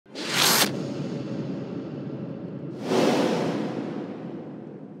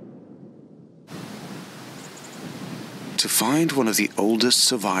To find one of the oldest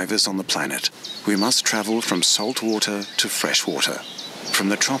survivors on the planet, we must travel from salt water to fresh water, from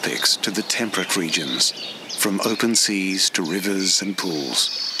the tropics to the temperate regions, from open seas to rivers and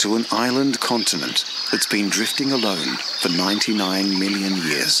pools, to an island continent that's been drifting alone for 99 million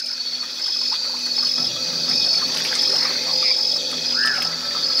years.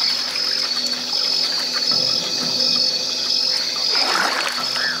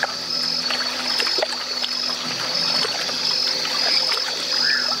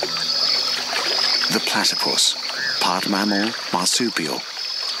 The platypus, part mammal, marsupial,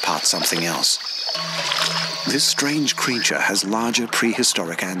 part something else. This strange creature has larger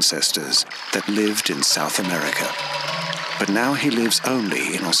prehistoric ancestors that lived in South America. But now he lives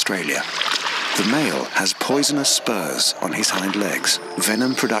only in Australia. The male has poisonous spurs on his hind legs.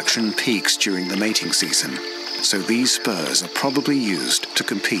 Venom production peaks during the mating season, so these spurs are probably used to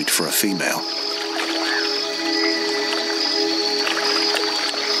compete for a female.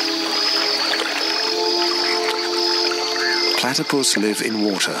 Platypus live in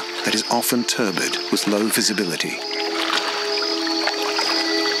water that is often turbid with low visibility.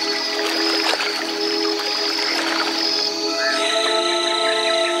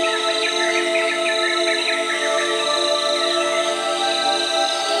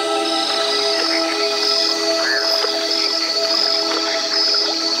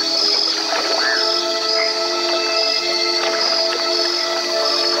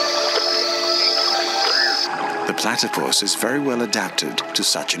 The platypus is very well adapted to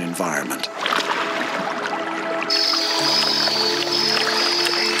such an environment.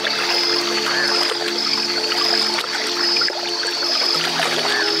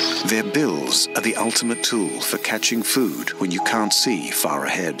 Their bills are the ultimate tool for catching food when you can't see far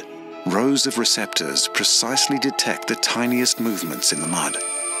ahead. Rows of receptors precisely detect the tiniest movements in the mud.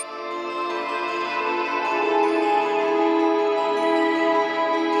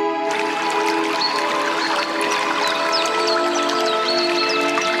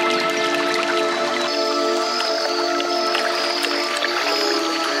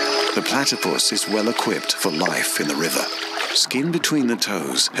 The platypus is well equipped for life in the river. Skin between the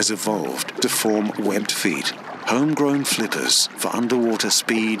toes has evolved to form webbed feet, homegrown flippers for underwater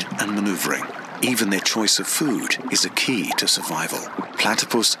speed and maneuvering. Even their choice of food is a key to survival.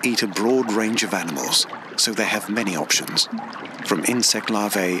 Platypus eat a broad range of animals, so they have many options, from insect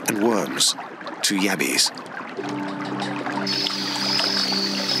larvae and worms to yabbies.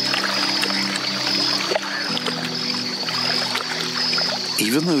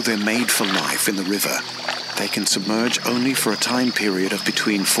 Even though they're made for life in the river, they can submerge only for a time period of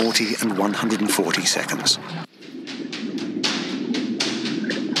between 40 and 140 seconds.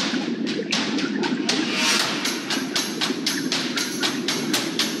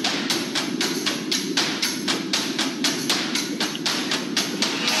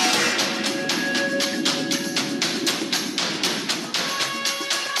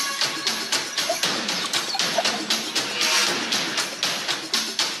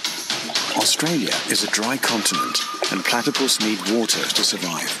 Australia is a dry continent, and platypus need water to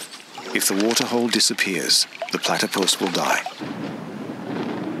survive. If the waterhole disappears, the platypus will die.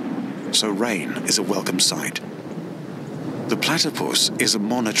 So rain is a welcome sight. The platypus is a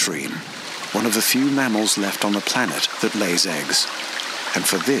monotreme, one of the few mammals left on the planet that lays eggs. And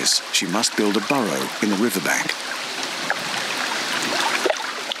for this, she must build a burrow in the riverbank.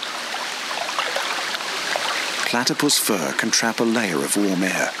 Platypus fur can trap a layer of warm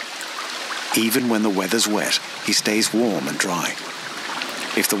air. Even when the weather's wet, he stays warm and dry.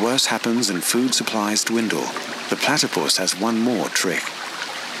 If the worst happens and food supplies dwindle, the platypus has one more trick.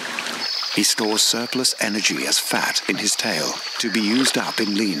 He stores surplus energy as fat in his tail to be used up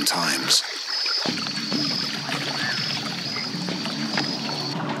in lean times.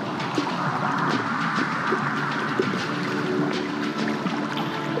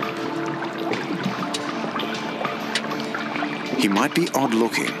 He might be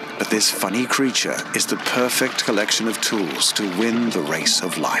odd-looking, but this funny creature is the perfect collection of tools to win the race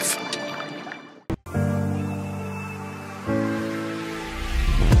of life.